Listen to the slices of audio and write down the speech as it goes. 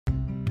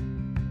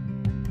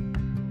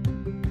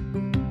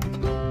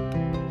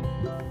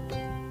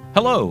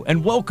Hello,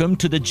 and welcome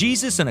to the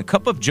Jesus and a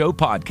Cup of Joe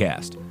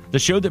podcast, the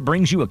show that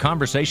brings you a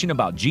conversation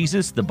about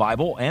Jesus, the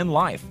Bible, and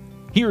life.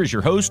 Here is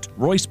your host,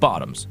 Royce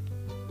Bottoms.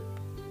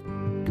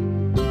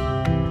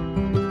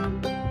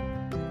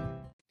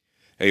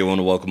 Hey, I want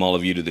to welcome all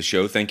of you to the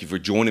show. Thank you for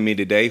joining me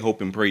today.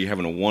 Hope and pray you're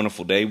having a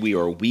wonderful day. We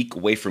are a week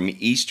away from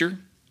Easter.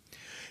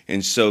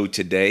 And so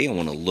today I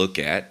want to look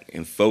at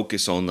and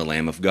focus on the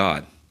Lamb of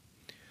God.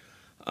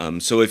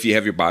 So if you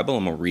have your Bible,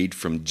 I'm going to read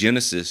from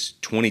Genesis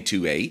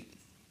 22:8.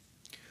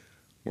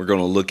 We're going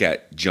to look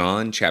at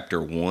John chapter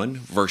 1,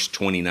 verse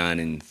 29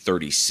 and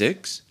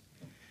 36,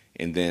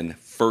 and then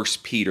 1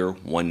 Peter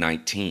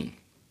 1:19.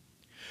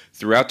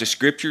 Throughout the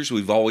scriptures,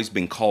 we've always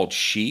been called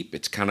sheep.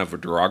 It's kind of a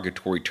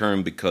derogatory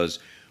term because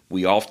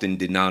we often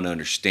did not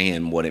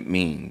understand what it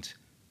means.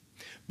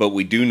 But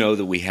we do know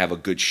that we have a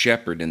good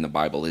shepherd in the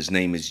Bible. His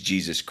name is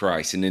Jesus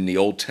Christ. And in the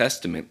Old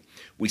Testament,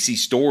 we see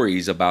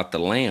stories about the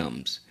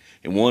lambs.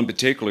 And one in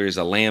particular is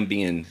a lamb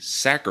being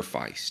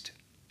sacrificed.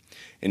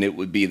 And it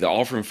would be the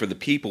offering for the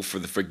people for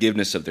the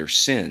forgiveness of their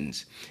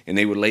sins. And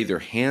they would lay their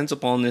hands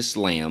upon this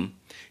lamb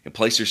and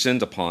place their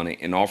sins upon it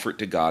and offer it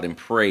to God and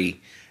pray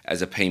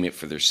as a payment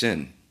for their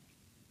sin.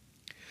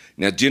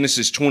 Now,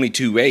 Genesis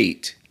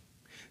 22:8,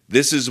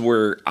 this is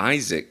where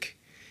Isaac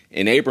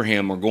and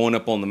Abraham are going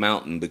up on the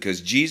mountain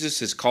because Jesus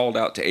has called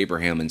out to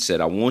Abraham and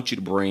said, I want you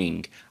to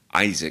bring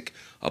Isaac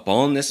up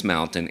on this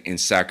mountain and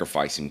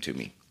sacrifice him to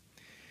me.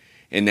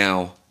 And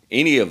now,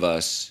 any of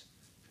us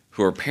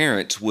who are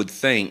parents would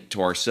think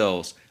to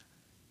ourselves,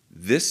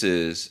 this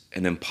is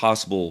an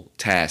impossible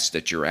task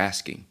that you're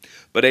asking.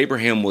 But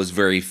Abraham was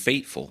very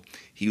faithful.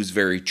 He was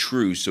very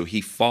true, so he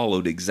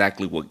followed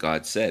exactly what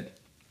God said.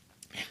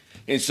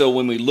 And so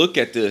when we look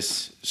at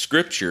this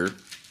scripture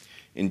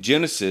in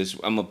Genesis,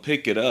 I'm going to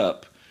pick it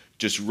up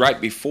just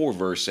right before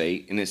verse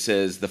 8, and it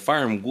says, the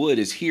fire and wood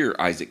is here,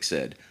 Isaac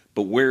said,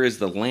 but where is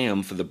the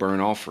lamb for the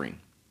burnt offering?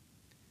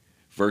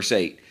 Verse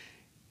 8,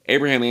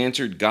 Abraham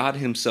answered, God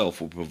himself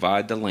will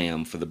provide the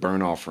lamb for the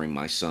burnt offering,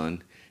 my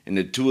son. And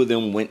the two of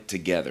them went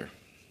together.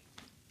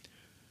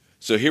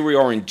 So here we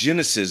are in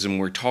Genesis, and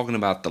we're talking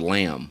about the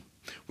lamb.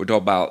 We're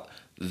talking about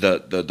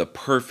the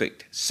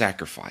perfect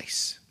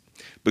sacrifice.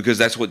 Because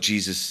that's what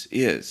Jesus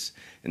is.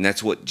 And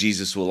that's what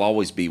Jesus will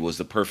always be, was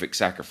the perfect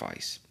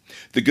sacrifice.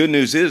 The good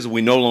news is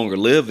we no longer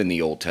live in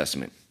the Old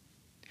Testament.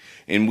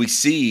 And we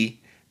see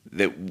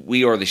that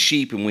we are the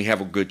sheep and we have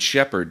a good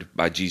shepherd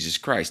by Jesus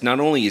Christ. Not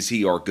only is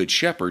he our good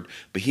shepherd,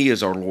 but he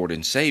is our Lord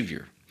and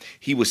Savior.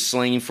 He was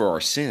slain for our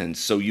sins,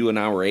 so you and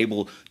I were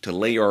able to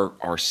lay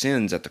our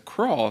sins at the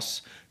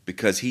cross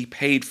because he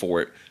paid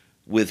for it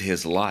with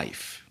his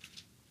life.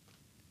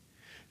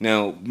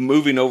 Now,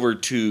 moving over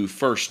to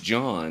 1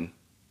 John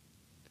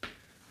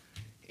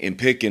and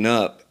picking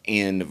up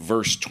in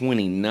verse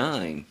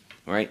 29,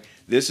 all right,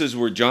 this is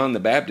where John the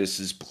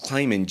Baptist is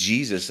proclaiming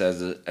Jesus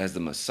as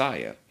the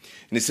Messiah.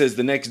 And it says,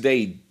 the next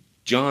day,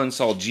 John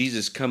saw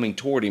Jesus coming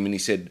toward him, and he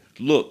said,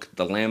 look,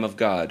 the Lamb of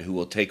God who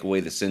will take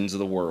away the sins of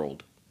the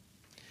world.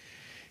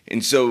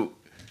 And so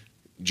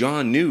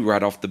John knew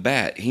right off the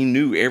bat, he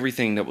knew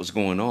everything that was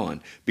going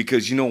on.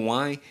 Because you know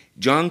why?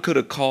 John could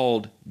have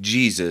called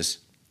Jesus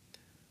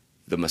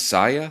the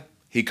Messiah.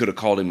 He could have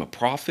called him a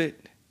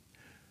prophet.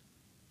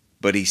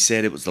 But he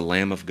said it was the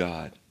Lamb of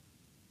God.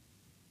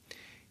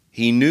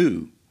 He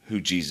knew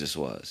who Jesus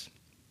was.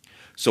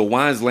 So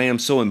why is lamb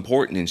so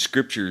important in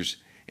scriptures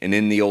and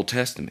in the Old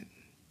Testament?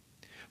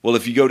 Well,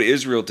 if you go to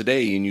Israel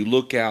today and you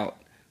look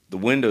out the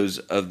windows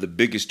of the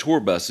biggest tour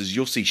buses,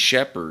 you'll see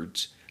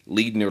shepherds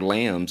leading their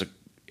lambs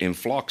in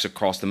flocks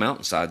across the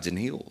mountainsides and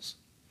hills.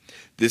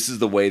 This is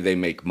the way they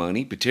make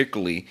money,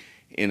 particularly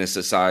in a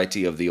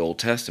society of the Old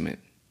Testament.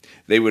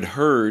 They would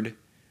herd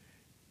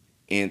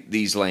in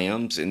these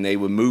lambs and they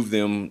would move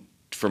them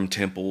from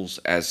temples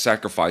as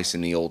sacrifice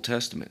in the Old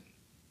Testament.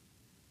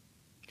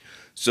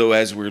 So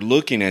as we're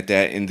looking at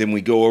that, and then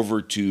we go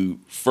over to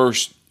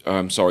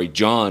John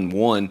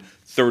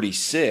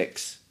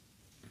 1:36,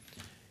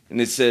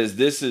 and it says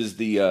this is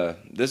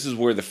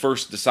where the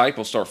first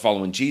disciples start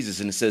following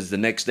Jesus, and it says the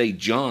next day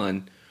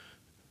John,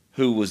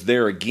 who was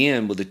there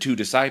again with the two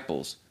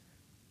disciples,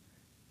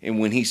 and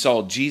when he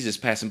saw Jesus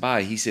passing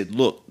by, he said,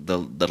 "Look,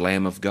 the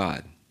Lamb of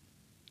God."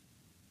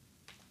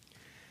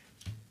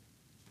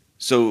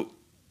 So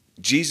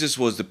Jesus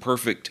was the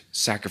perfect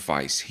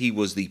sacrifice. He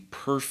was the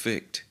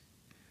perfect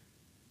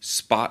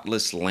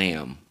spotless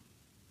lamb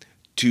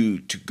to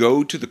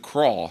go to the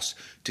cross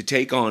to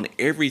take on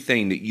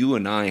everything that you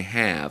and I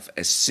have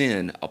as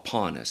sin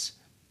upon us,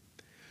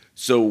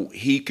 so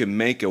he can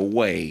make a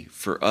way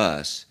for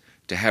us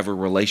to have a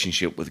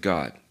relationship with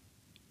God.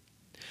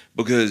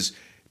 Because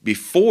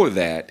before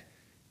that,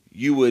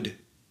 you would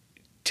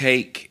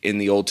take, in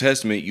the Old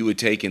Testament, you would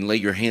take and lay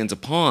your hands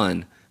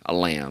upon a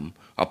lamb,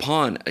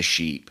 upon a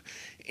sheep,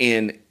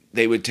 and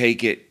they would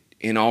take it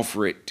and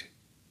offer it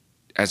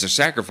as a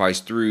sacrifice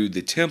through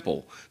the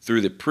temple,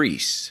 through the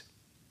priests.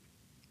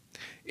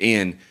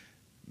 And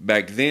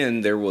back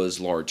then there was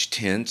large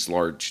tents,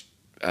 large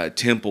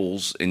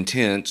temples and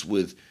tents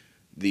with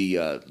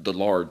the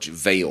large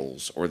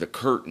veils or the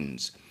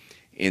curtains.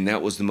 And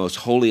that was the most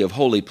holy of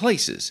holy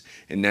places.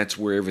 And that's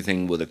where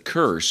everything would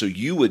occur. So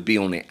you would be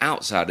on the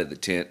outside of the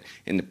tent,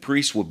 and the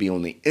priest would be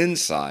on the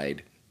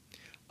inside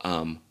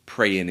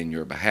praying in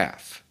your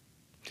behalf.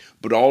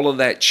 But all of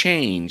that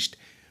changed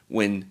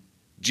when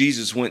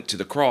Jesus went to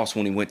the cross,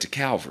 when he went to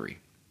Calvary.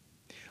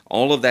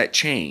 All of that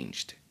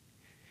changed.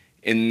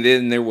 And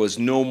then there was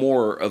no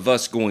more of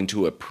us going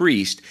to a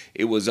priest.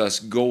 It was us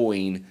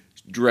going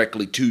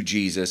directly to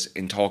Jesus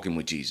and talking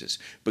with Jesus,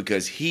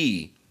 because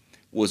he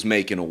was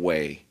making a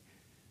way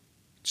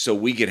so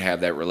we could have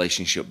that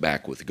relationship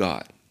back with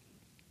God.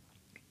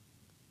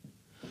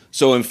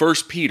 So in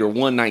 1 Peter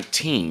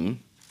 1:19,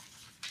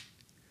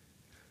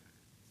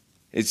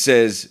 it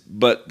says,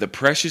 "But the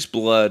precious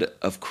blood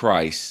of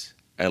Christ,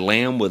 a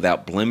lamb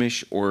without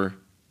blemish or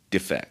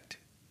defect."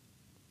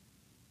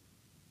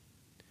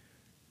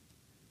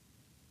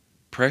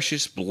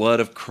 Precious blood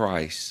of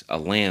Christ, a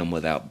lamb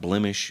without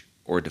blemish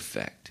or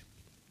defect.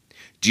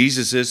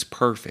 Jesus is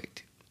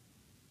perfect.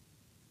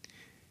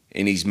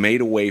 And he's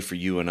made a way for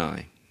you and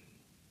I.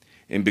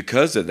 And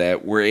because of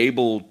that, we're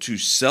able to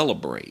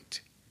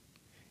celebrate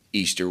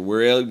Easter.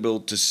 We're able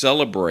to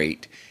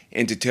celebrate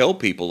and to tell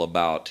people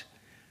about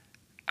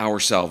our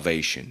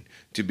salvation.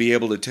 To be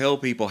able to tell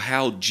people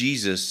how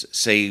Jesus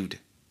saved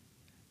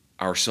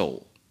our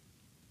soul.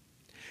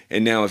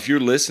 And now, if you're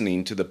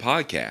listening to the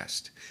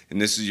podcast,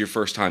 and this is your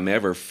first time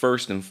ever,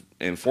 first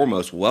and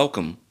foremost,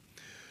 welcome.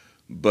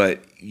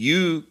 But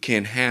you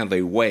can have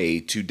a way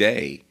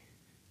today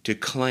to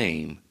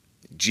claim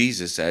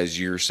Jesus as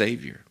your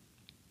Savior.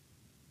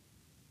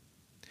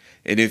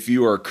 And if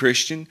you are a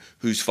Christian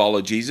who's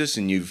followed Jesus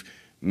and you've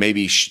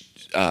maybe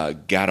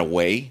got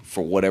away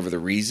for whatever the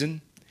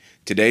reason,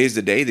 today is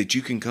the day that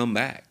you can come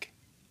back.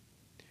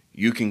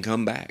 You can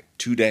come back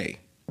today.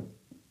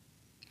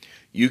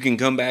 You can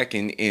come back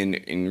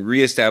and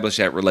reestablish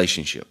that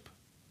relationship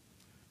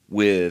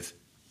with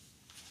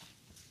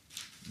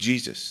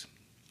Jesus.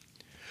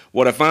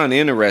 What I find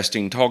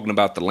interesting talking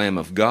about the Lamb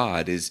of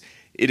God is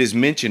it is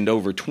mentioned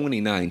over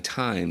 29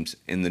 times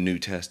in the New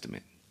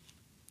Testament.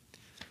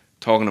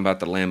 Talking about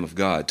the Lamb of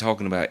God,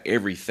 talking about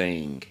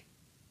everything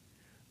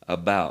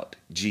about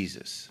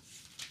Jesus.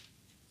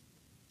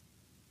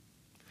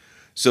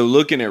 So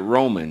looking at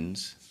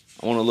Romans,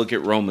 I want to look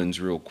at Romans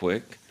real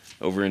quick.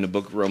 Over in the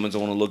book of Romans, I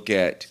want to look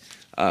at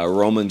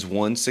Romans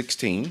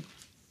 1:16.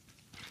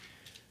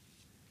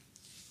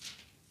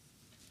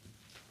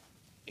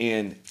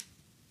 And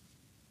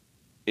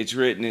it's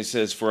written, it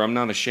says, "For I'm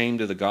not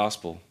ashamed of the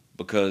gospel,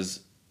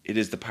 because it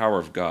is the power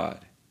of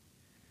God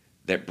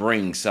that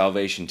brings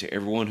salvation to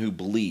everyone who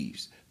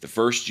believes, the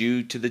first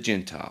Jew to the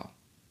Gentile."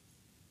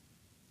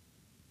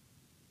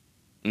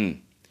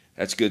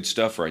 That's good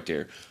stuff right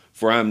there.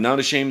 "For I am not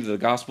ashamed of the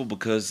gospel,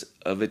 because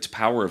of its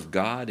power of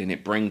God, and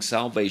it brings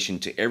salvation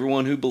to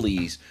everyone who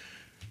believes,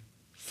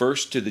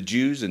 first to the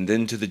Jews and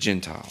then to the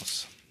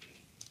Gentiles."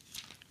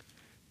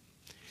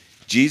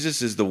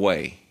 Jesus is the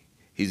way.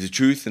 He's the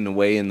truth and the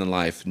way and the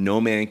life. No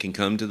man can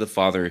come to the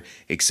Father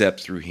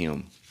except through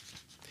him.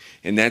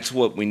 And that's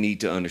what we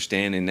need to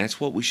understand, and that's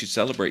what we should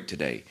celebrate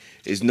today,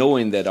 is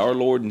knowing that our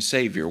Lord and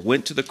Savior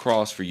went to the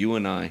cross for you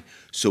and I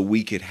so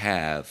we could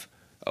have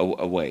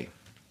a way.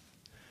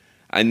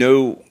 I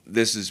know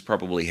this is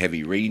probably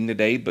heavy reading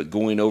today, but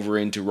going over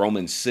into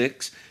Romans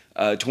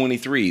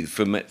 6:23,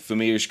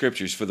 familiar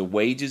scriptures, "For the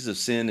wages of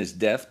sin is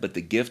death, but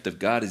the gift of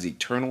God is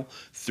eternal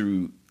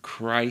through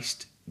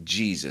Christ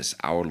Jesus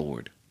our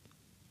Lord."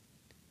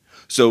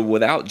 So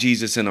without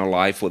Jesus in our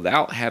life,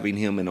 without having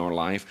him in our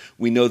life,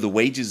 we know the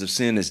wages of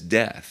sin is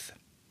death.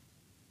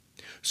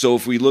 So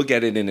if we look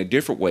at it in a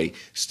different way,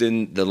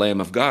 instead the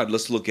Lamb of God,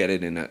 let's look at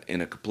it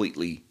in a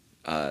completely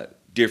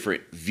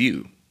different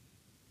view.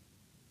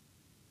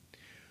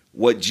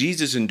 What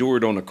Jesus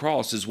endured on the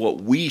cross is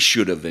what we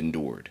should have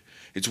endured.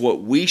 It's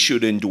what we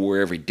should endure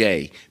every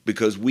day,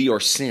 because we are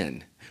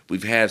sin.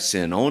 We've had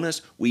sin on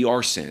us. We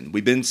are sin.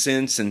 We've been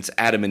sin since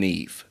Adam and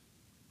Eve.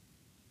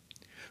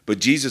 But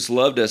Jesus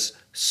loved us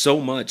so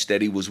much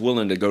that he was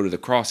willing to go to the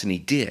cross, and he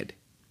did.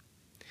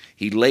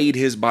 He laid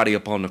his body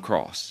upon the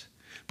cross,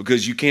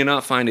 because you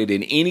cannot find it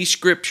in any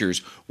scriptures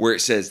where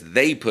it says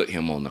they put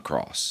him on the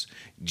cross.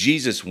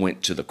 Jesus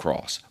went to the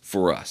cross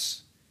for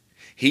us.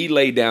 He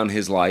laid down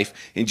his life,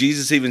 and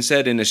Jesus even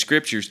said in the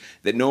scriptures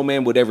that no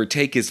man would ever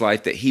take his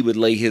life, that he would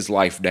lay his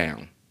life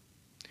down,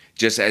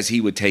 just as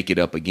he would take it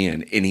up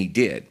again, and he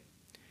did.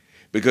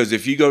 Because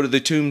if you go to the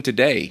tomb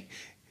today,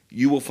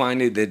 you will find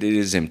that it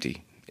is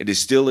empty. It is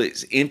still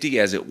as empty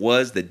as it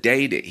was the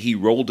day that he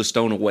rolled the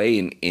stone away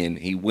and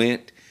he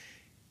went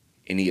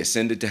and he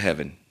ascended to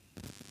heaven.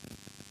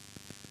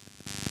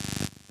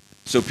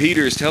 So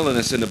Peter is telling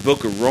us in the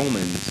book of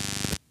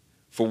Romans,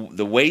 "For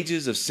the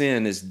wages of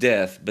sin is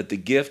death, but the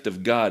gift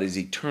of God is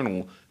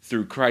eternal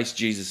through Christ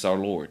Jesus our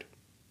Lord."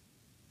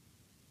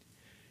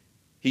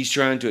 He's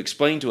trying to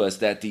explain to us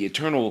that the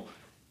eternal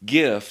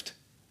gift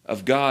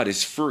of God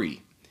is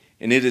free.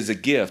 And it is a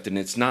gift, and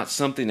it's not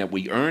something that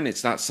we earn.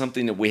 It's not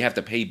something that we have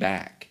to pay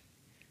back.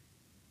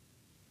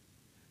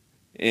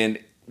 And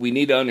we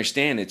need to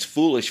understand it's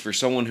foolish for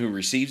someone who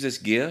receives this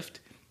gift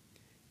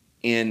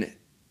and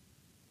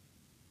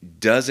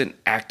doesn't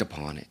act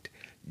upon it,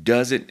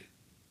 doesn't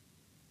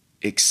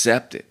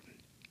accept it.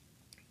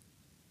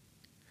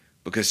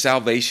 Because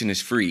salvation is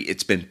free.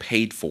 It's been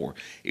paid for.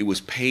 It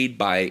was paid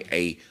by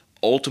a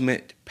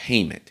ultimate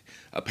payment.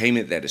 A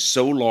payment that is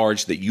so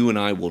large that you and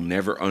I will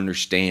never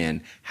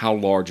understand how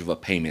large of a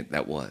payment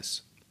that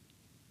was.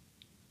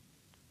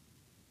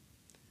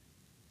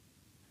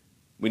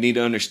 We need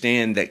to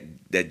understand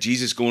that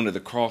Jesus going to the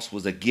cross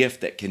was a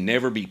gift that can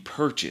never be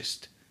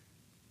purchased.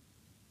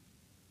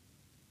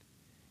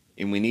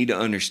 And we need to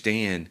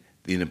understand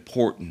the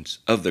importance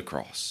of the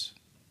cross.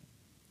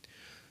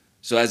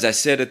 So as I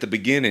said at the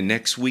beginning,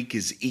 next week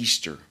is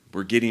Easter.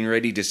 We're getting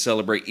ready to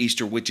celebrate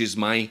Easter, which is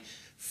my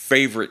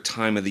favorite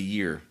time of the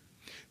year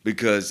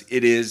because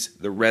it is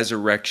the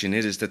resurrection.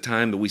 It is the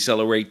time that we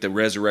celebrate the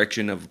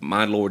resurrection of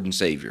my Lord and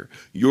Savior,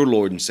 your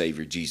Lord and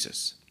Savior,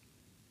 Jesus.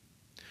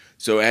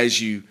 So as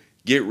you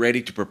get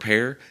ready to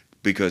prepare,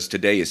 because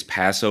today is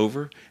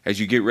Passover, as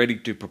you get ready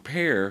to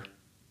prepare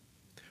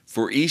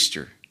for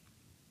Easter,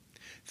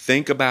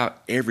 think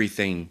about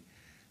everything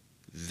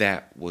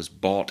that was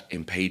bought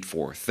and paid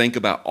for. Think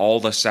about all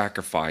the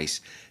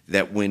sacrifice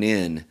that went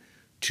in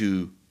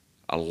to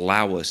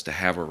allow us to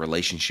have a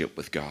relationship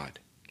with God.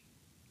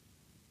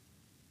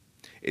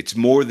 It's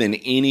more than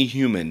any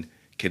human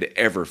could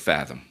ever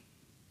fathom.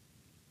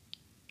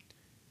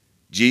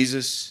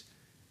 Jesus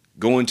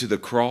going to the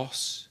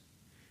cross,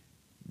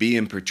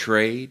 being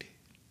portrayed,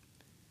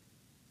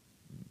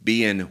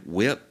 being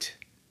whipped,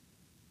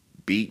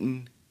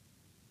 beaten,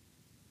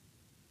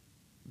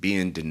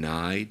 being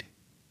denied.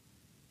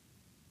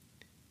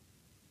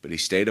 But he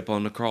stayed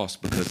upon the cross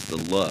because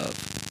of the love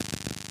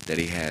that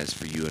he has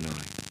for you and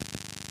I.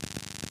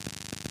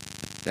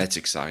 That's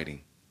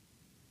exciting.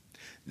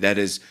 That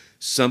is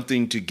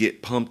something to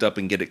get pumped up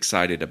and get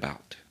excited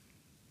about.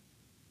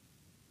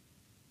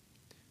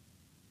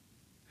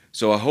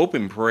 So I hope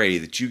and pray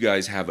that you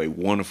guys have a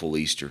wonderful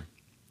Easter.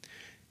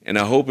 And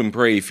I hope and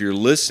pray if you're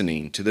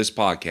listening to this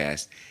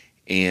podcast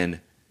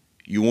and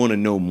you want to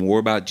know more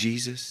about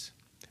Jesus,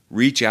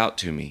 reach out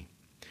to me.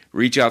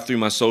 Reach out through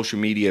my social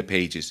media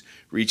pages.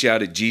 Reach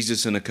out at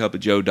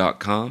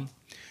JesusandACupOfJoe.com.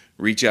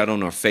 Reach out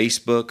on our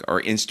Facebook, our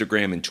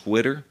Instagram, and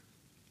Twitter.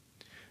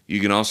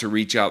 You can also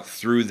reach out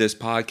through this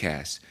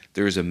podcast.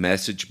 There is a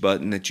message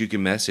button that you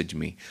can message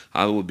me.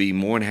 I will be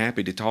more than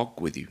happy to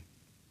talk with you.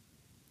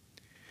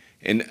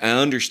 And I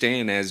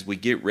understand as we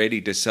get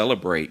ready to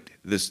celebrate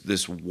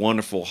this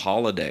wonderful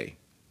holiday,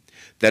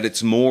 that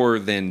it's more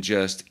than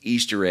just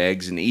Easter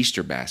eggs and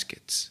Easter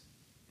baskets.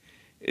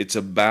 It's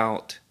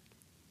about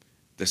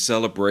the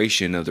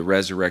celebration of the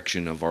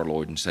resurrection of our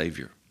Lord and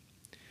Savior.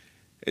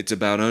 It's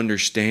about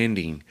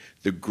understanding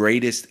the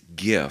greatest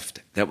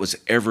gift that was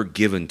ever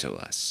given to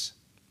us.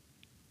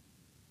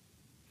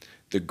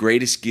 The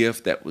greatest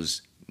gift that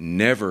was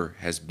never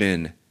has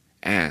been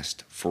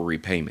asked for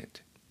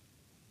repayment.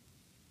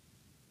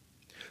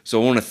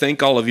 So I want to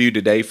thank all of you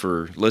today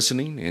for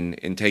listening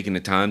and taking the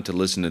time to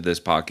listen to this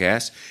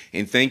podcast.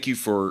 And thank you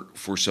for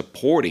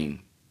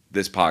supporting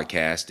this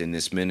podcast and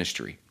this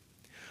ministry.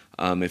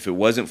 If it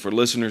wasn't for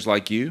listeners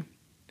like you,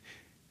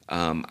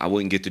 I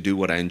wouldn't get to do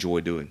what I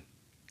enjoy doing.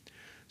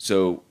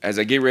 So as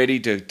I get ready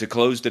to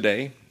close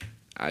today,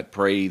 I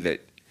pray that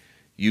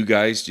you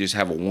guys just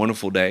have a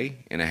wonderful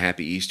day and a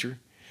happy Easter.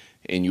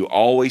 And you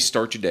always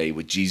start your day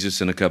with Jesus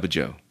and a Cup of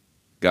Joe.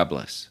 God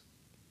bless.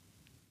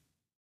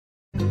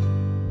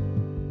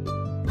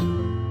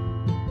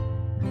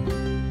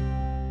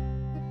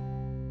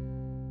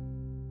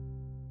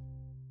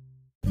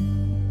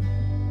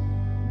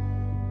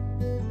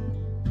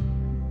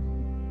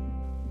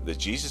 The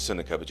Jesus and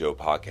a Cup of Joe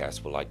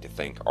podcast would like to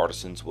thank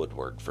Artisans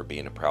Woodwork for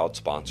being a proud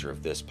sponsor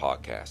of this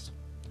podcast.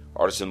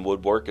 Artisan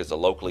Woodwork is a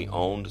locally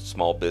owned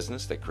small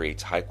business that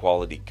creates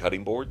high-quality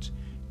cutting boards,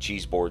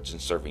 cheese boards,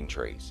 and serving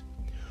trays.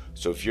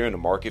 So if you're in the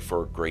market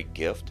for a great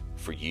gift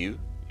for you,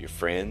 your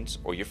friends,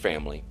 or your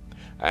family,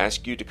 I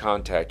ask you to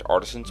contact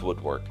Artisans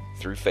Woodwork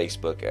through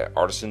Facebook at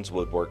Artisans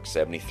Woodwork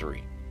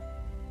 73.